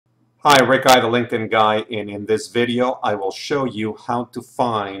Hi, Rick I, the LinkedIn guy, and in this video I will show you how to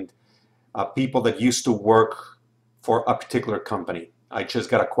find people that used to work for a particular company. I just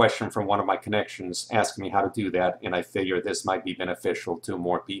got a question from one of my connections asking me how to do that, and I figure this might be beneficial to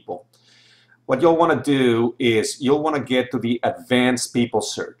more people. What you'll want to do is you'll want to get to the advanced people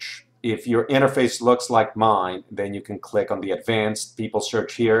search. If your interface looks like mine, then you can click on the advanced people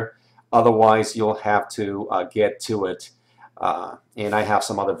search here. Otherwise, you'll have to get to it. And I have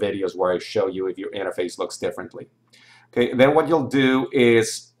some other videos where I show you if your interface looks differently. Okay, then what you'll do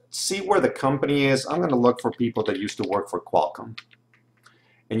is see where the company is. I'm going to look for people that used to work for Qualcomm.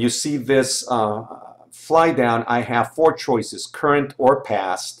 And you see this fly down. I have four choices: current or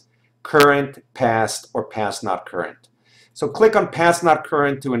past, current, past, or past not current. So click on past not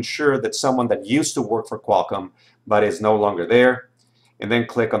current to ensure that someone that used to work for Qualcomm but is no longer there. And then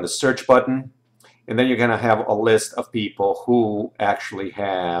click on the search button. And then you're going to have a list of people who actually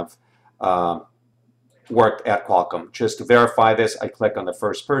have worked at Qualcomm. Just to verify this, I click on the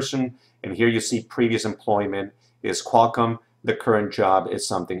first person, and here you see previous employment is Qualcomm. The current job is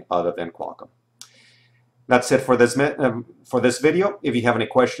something other than Qualcomm. That's it for this video. If you have any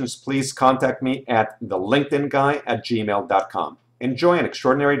questions, please contact me at thelinkedinguy@gmail.com. Enjoy an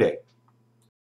extraordinary day.